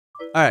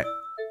Alright.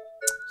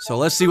 So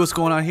let's see what's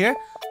going on here.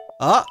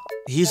 Oh,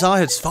 he's on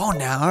his phone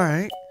now.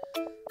 Alright.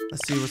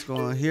 Let's see what's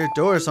going on here.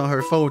 Dora's on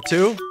her phone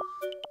too.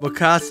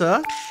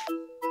 Wakasa.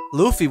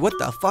 Luffy, what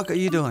the fuck are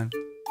you doing?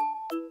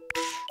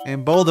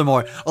 And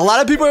Voldemort. A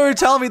lot of people were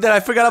telling me that I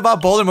forgot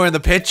about Voldemort in the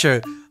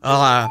picture.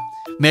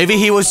 Maybe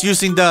he was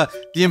using the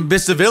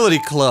invisibility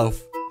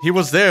cloth. He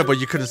was there, but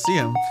you couldn't see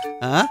him.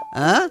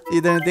 Huh?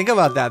 You didn't think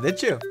about that,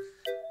 did you?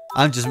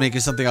 I'm just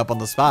making something up on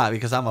the spot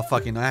because I'm a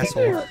fucking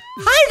asshole.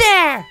 Hi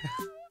there!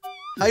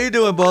 How you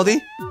doing,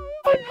 Baldy?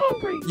 I'm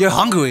hungry. You're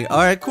hungry?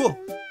 Alright, cool.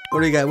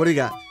 What do you got? What do you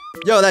got?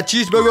 Yo, that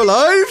cheeseburger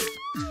life?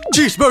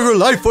 Cheeseburger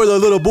life for the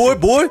little boy,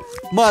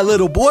 my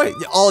little boy.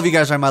 All of you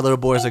guys are my little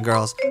boys and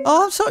girls.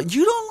 Oh, I'm sorry.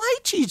 You don't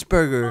like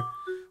cheeseburger.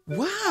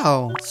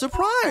 Wow,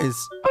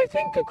 surprise. I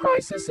think a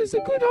crisis is a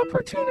good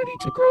opportunity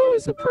to grow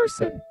as a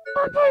person.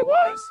 Aren't I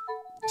wise?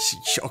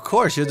 Of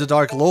course, you're the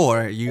Dark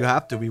Lord. You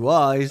have to be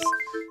wise.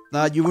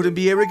 You wouldn't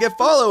be able to get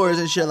followers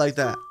and shit like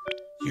that.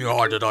 You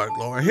are the Dark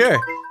Lord. Here,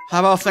 how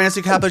about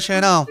fancy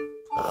cappuccino?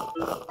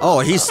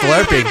 Oh, he's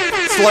slurping.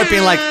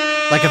 Slurping like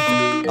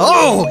a...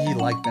 Oh, he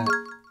liked that.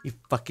 He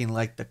fucking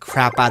liked the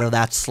crap out of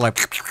that slurp.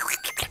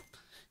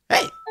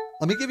 Hey,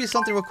 let me give you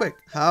something real quick.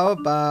 How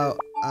about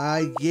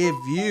I give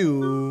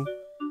you...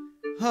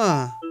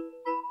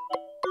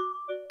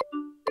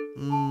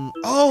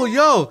 Oh,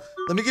 yo,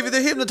 let me give you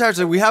the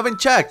hypnotizer. We haven't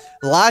checked.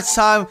 Last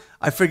time,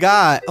 I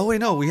forgot. Oh,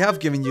 wait, no, we have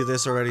given you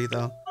this already,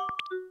 though.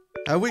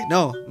 Have we?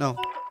 No.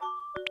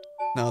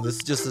 No, this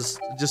just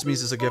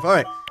means it's a gift. All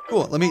right,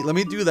 cool. Let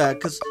me do that,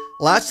 because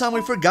last time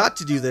we forgot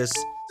to do this.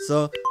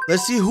 So,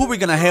 let's see who we're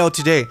gonna hail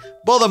today.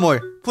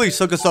 Voldemort, please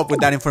hook us up with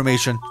that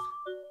information.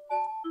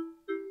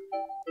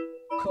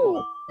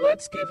 Cool.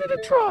 Let's give it a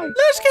try.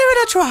 Let's give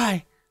it a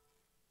try.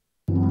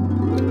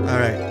 All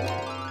right.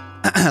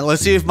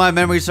 Let's see if my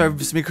memory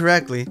serves me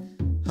correctly.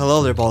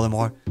 Hello there,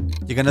 Voldemort.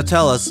 You're gonna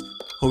tell us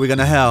who we're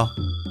gonna hail.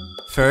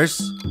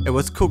 First, it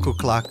was Cuckoo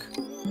Clock.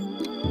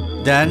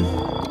 Then,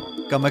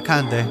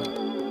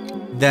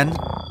 Gamakande. Then,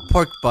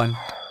 Pork Bun.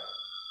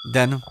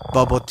 Then,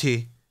 Bubble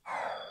Tea.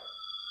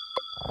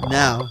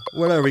 Now,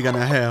 what are we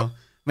gonna hail?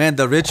 Man,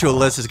 the ritual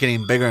list is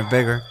getting bigger and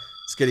bigger.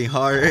 It's getting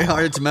harder and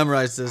harder to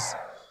memorize this.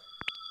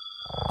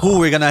 Who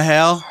we're gonna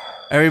hail?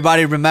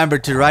 Everybody remember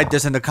to write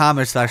this in the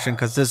comment section,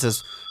 because this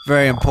is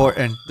very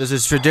important. This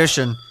is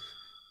tradition.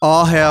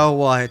 All hail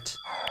what?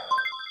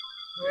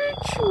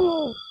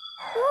 Ritual.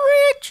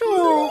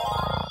 Ritual.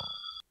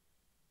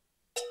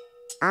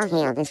 All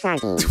hail the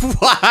Sardines.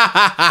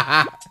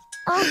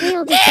 All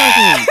hail the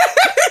Sardines.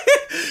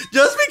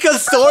 Just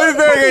because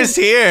Swordburger is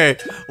here,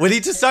 we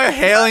need to start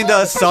hailing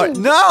the sardines.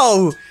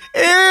 No!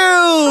 Ew!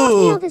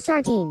 All hail the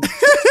Sardines.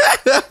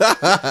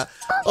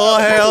 All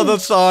hail the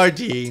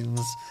sardines.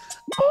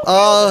 All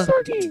hail the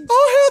Sardines.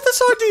 All hail the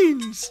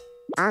sardines.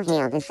 All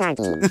hail the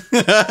Sardines.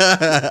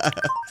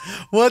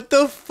 What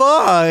the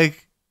fuck?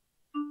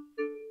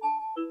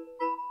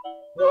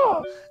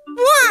 Whoa.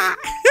 What?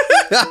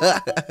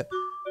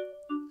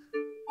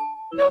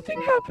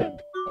 Nothing happened.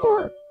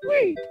 Or,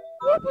 wait,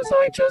 what was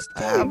I just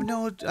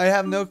doing? I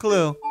have no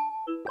clue.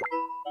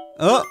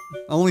 Oh,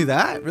 only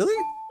that? Really?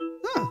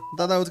 Huh, I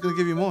thought that was gonna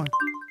give you more.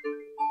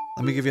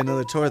 Let me give you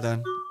another tour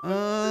then.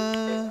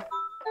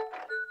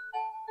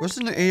 Where's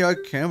an AR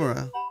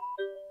camera?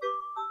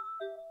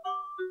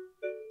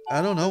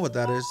 I don't know what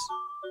that is.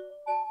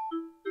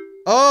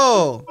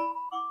 Oh!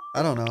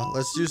 I don't know.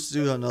 Let's just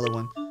do another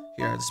one.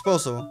 Here,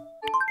 disposal.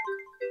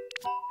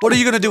 What are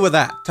you gonna do with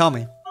that? Tell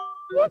me.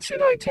 What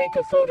should I take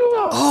a photo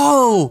of?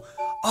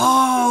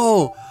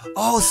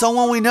 Oh,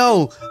 someone we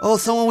know. Oh,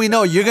 someone we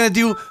know. You're gonna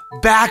do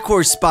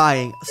backward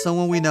spying.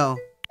 Someone we know.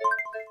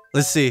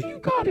 Let's see. You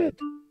got it.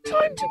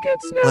 Time to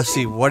get snappy. Let's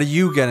see. What are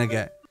you gonna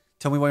get?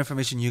 Tell me what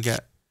information you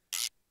get.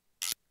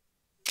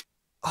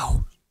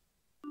 Oh.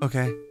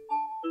 Okay.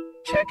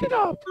 Check it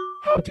out.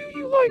 How do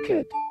you like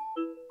it?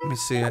 Let me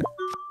see it.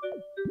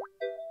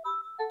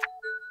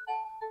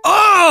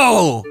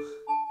 Oh!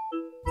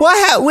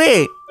 What?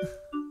 Wait.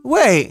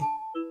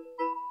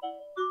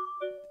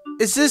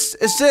 Is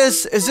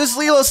this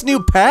Lilo's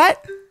new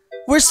pet?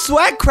 Where's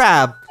Swag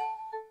Crab?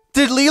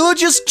 Did Lilo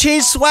just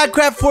change Swag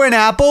Crab for an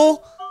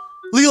apple?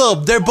 Lilo,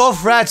 they're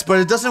both rats, but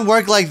it doesn't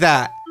work like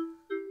that.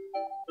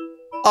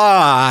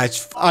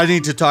 I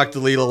need to talk to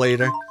Lilo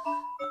later.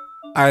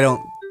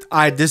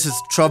 This is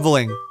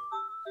troubling.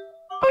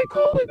 I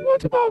call it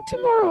what about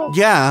tomorrow?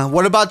 Yeah,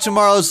 what about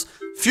tomorrow's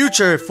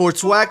future for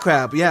Swag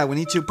Crab? Yeah, we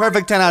need to.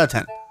 Perfect 10 out of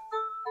 10.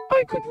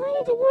 I could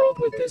rule the world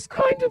with this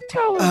kind of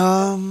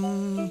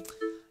talent.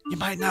 You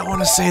might not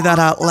want to say that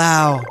out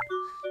loud.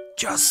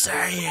 Just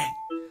say it.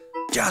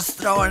 Just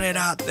throwing it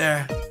out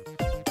there.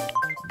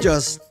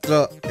 Just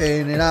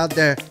throwing it out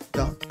there.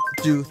 Don't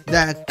do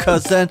that,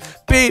 cause then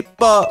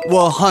people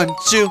will hunt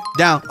you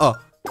down. Oh,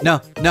 no.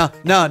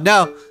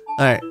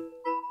 Alright.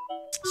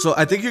 So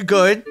I think you're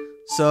good.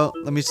 So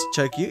let me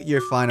check you.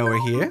 You're fine over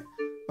here.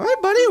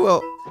 Alright, buddy.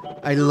 Well,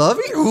 I love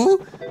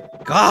you.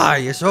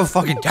 God, you're so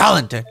fucking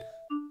talented.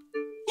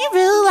 You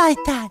really like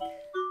that.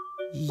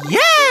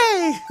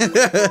 Yay!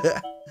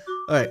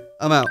 Alright,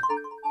 I'm out.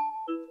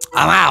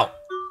 I'm out.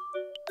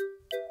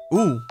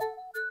 Ooh.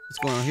 What's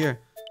going on here?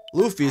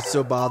 Luffy's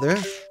still bothered.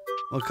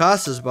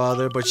 Mikasa's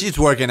bothered, but she's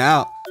working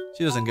out.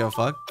 She doesn't give a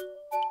fuck.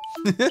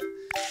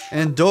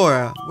 And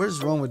Dora. What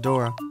is wrong with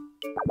Dora?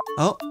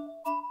 Oh.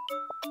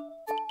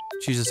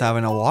 She's just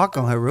having a walk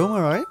on her room,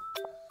 alright?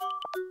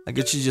 I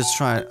guess she's just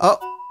trying. Oh.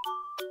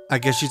 I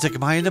guess she's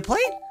admiring the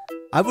plane.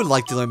 I would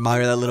like to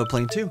admire that little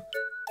plane too.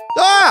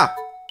 Ah!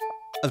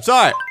 I'm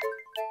sorry.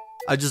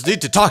 I just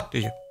need to talk to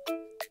you.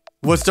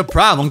 What's the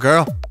problem,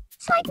 girl?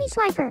 Swipe me,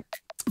 swiper.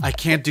 I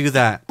can't do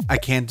that. I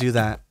can't do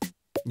that.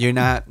 You're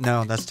not.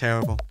 No, that's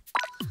terrible.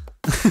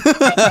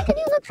 I'd like a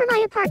new look for my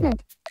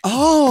apartment.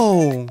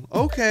 Oh,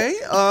 okay.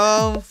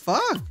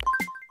 Fuck.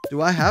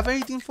 Do I have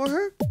anything for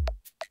her?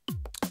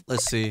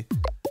 Let's see.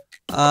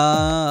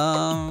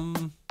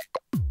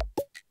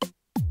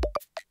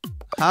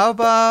 How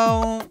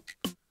about?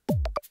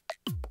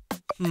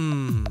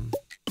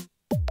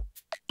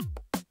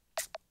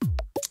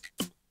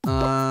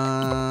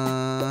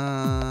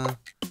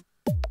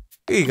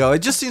 Here you go. It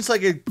just seems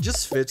like it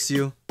just fits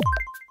you.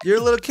 You're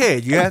a little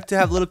kid. You have to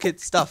have little kid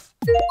stuff.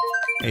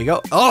 There you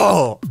go.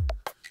 Oh!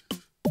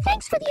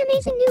 Thanks for the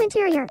amazing new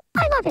interior.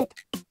 I love it.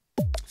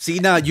 See,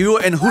 now you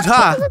and Can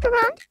Huta. you look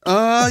around?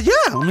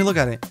 Yeah. Let me look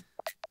at it.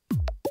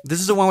 This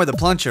is the one with the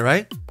plunger,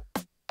 right?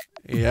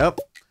 Yep.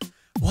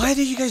 Why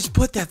did you guys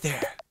put that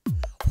there?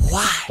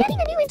 Why? Getting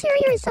a new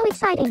interior is so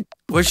exciting.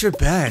 Where's your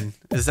bed?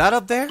 Is that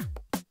up there?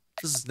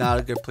 This is not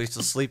a good place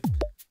to sleep.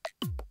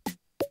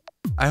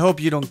 I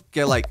hope you don't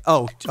get like,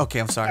 oh, okay,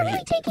 I'm sorry. You're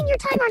really taking your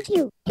time, aren't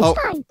you? It's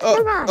fine.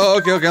 No rush.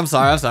 Okay, I'm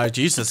sorry.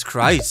 Jesus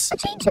Christ. A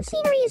change of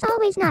scenery is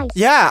always nice.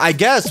 Yeah, I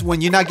guess when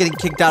you're not getting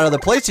kicked out of the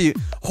place,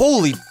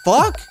 holy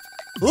fuck.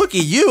 Look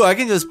at you. I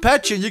can just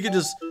pet you and you can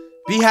just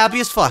be happy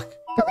as fuck.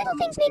 The little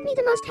things make me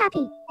the most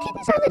happy.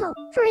 Kittens are little,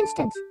 for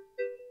instance.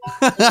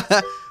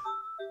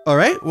 All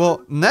right,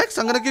 well, next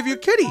I'm going to give you a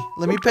kitty.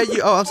 Let me pet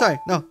you. Oh, I'm sorry.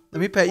 No, let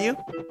me pet you.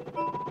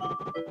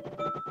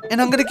 And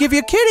I'm going to give you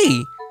a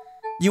kitty.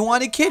 You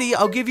want a kitty?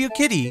 I'll give you a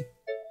kitty.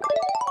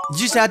 You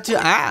just had to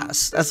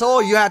ask. That's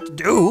all you have to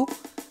do.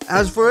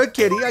 Ask for a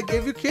kitty, I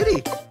give you a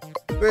kitty.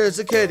 Where's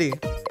the kitty?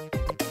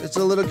 It's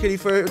a little kitty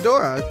for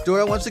Dora.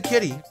 Dora wants a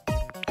kitty.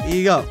 Here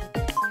you go.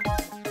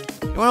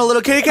 You want a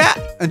little kitty cat?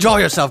 Enjoy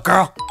yourself,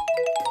 girl.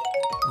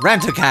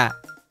 Rent a cat.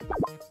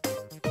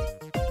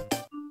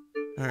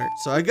 Alright,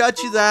 so I got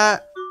you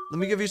that. Let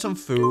me give you some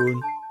food.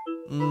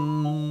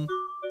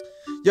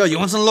 Yo, you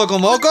want some Loco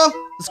Moco?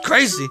 It's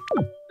crazy.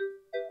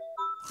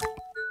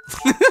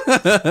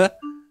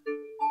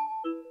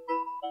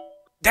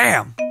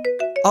 Damn.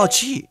 Oh,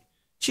 she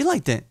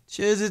liked it.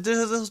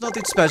 There's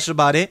nothing special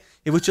about it.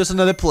 It was just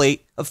another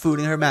plate of food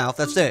in her mouth.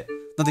 That's it.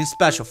 Nothing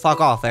special.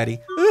 Fuck off, Eddie.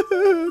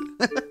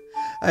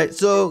 Alright,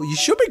 so you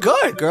should be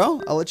good,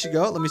 girl. I'll let you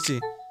go. Let me see.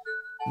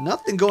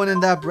 Nothing going in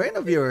that brain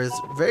of yours.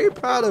 Very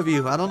proud of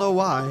you. I don't know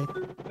why.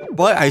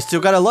 But I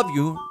still gotta love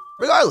you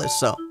regardless,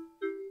 so. Let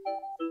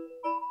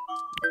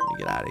me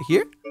get out of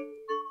here.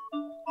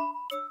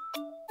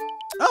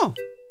 Oh,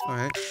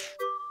 alright.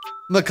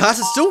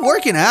 Mikasa's still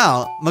working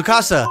out.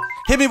 Mikasa,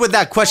 hit me with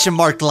that question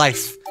mark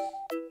life.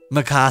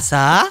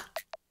 Mikasa?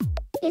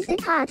 Is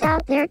it hot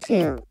out there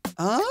too?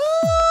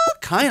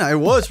 Kinda. It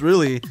was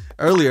really,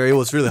 earlier it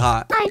was really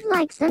hot. I'd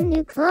like some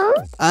new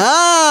clothes.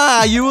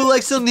 You would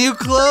like some new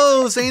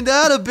clothes. Ain't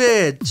that a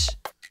bitch?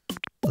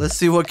 Let's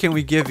see, what can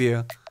we give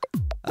you?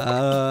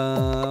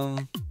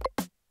 Can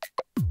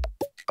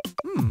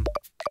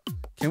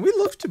we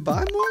look to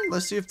buy more?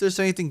 Let's see if there's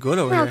anything good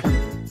over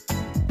here.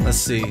 Let's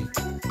see.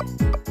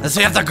 Let's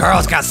see if the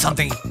girl's got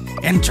something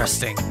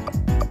interesting.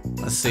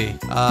 Let's see.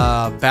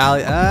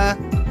 Bally.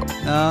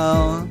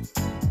 No.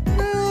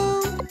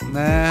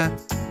 Nah.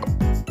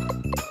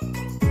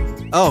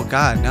 Oh,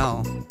 God,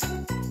 no.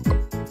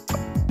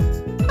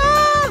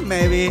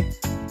 Maybe.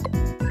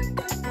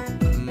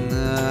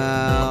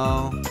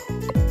 No.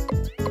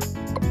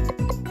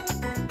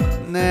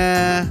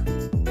 Nah.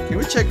 Can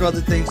we check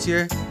other things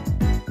here?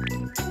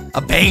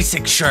 A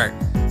basic shirt.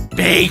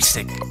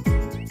 Basic.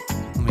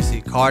 Let me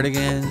see.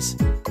 Cardigans.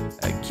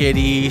 A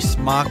kitty.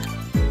 Smock.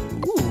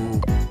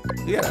 Ooh.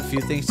 We got a few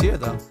things here,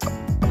 though.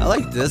 I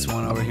like this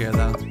one over here,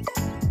 though.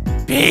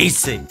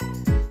 Basic.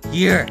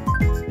 Here.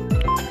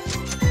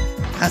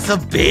 That's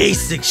some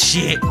basic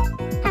shit.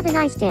 Have a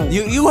nice day.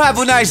 You have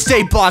a nice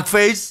day,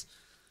 Blockface.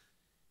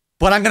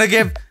 But I'm gonna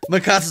give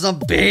Mikasa some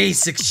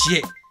basic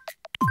shit.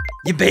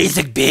 You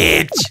basic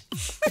bitch.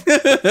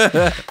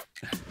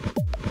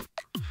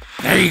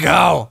 There you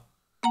go.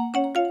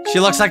 She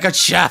looks like a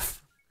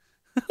chef.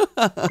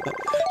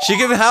 She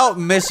can help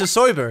Mr.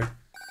 Soyber.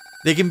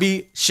 They can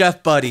be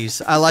chef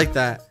buddies. I like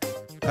that.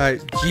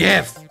 Alright,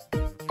 gift.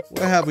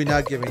 What have we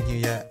not given you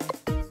yet?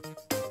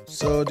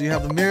 So, do you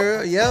have a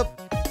mirror? Yep.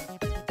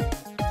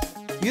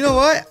 You know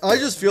what? I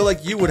just feel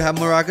like you would have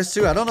maracas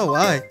too. I don't know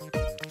why.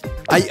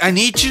 I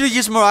need you to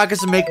use maracas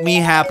to make me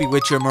happy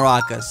with your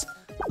maracas.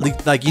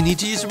 Like you need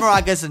to use your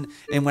maracas and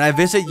when I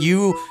visit,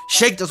 you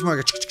shake those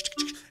maracas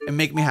and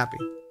make me happy.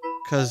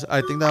 Because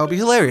I think that would be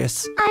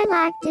hilarious. I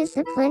lack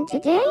discipline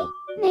today.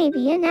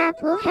 Maybe a nap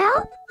will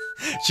help.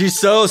 She's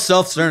so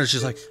self-centered.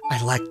 She's like,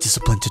 I lack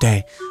discipline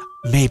today.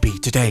 Maybe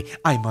today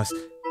I must,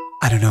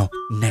 I don't know,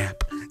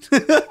 nap.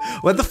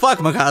 What the fuck,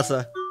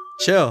 Mikasa?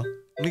 Chill.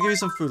 Let me give you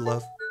some food,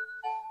 love.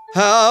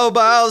 How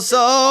about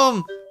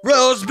some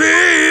roast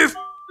beef?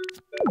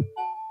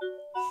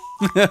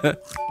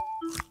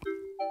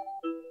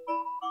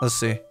 Let's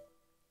see.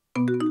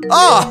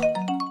 Oh!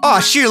 Oh,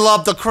 she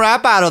loved the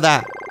crap out of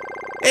that.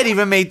 It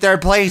even made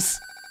third place.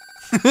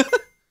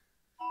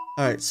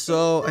 Alright,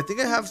 so I think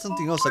I have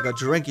something else, like a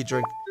drinky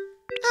drink.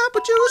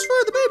 Apple juice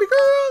for the baby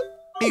girl.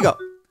 Here you go.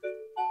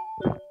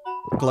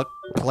 Cluck,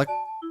 cluck.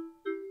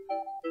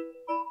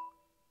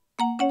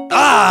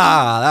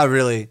 Ah! That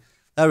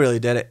really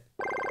did it.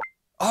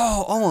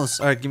 Oh, almost.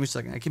 Alright, give me a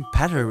second. I can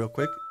pet her real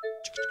quick.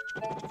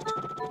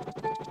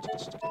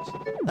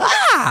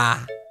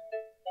 Ah!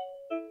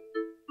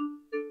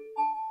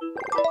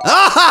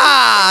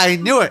 Ah! I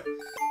knew it.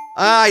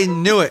 I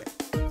knew it.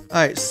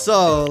 Alright,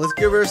 so let's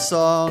give her a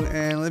song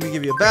and let me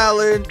give you a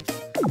ballad.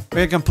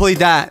 We're gonna complete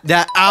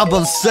that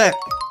album set.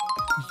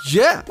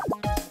 Yeah.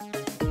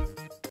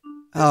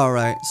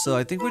 Alright, so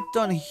I think we're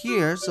done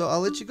here, so I'll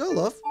let you go,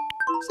 love.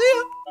 See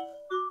ya.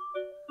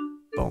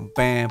 Boom,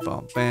 bam,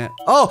 boom, bam.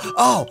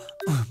 Oh,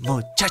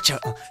 muchacho.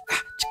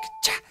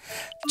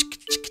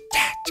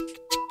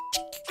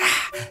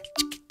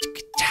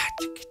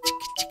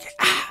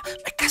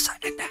 My casa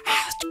in the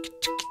house.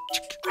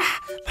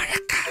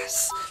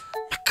 Maracas.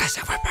 My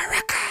casa with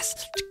maracas.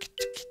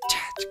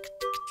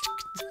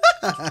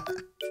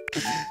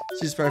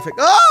 She's perfect.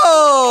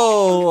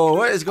 Oh,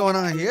 what is going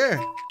on here?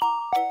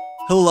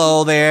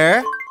 Hello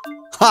there.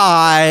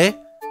 Hi.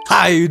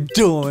 How you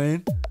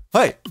doing?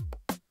 Hey.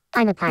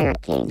 I'm a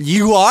pirate king.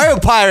 You are a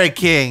pirate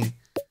king.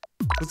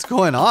 What's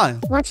going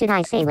on? What should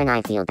I say when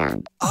I feel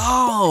down?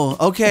 Oh,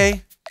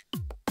 okay.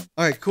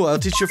 All right, cool. I'll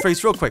teach you a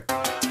phrase real quick.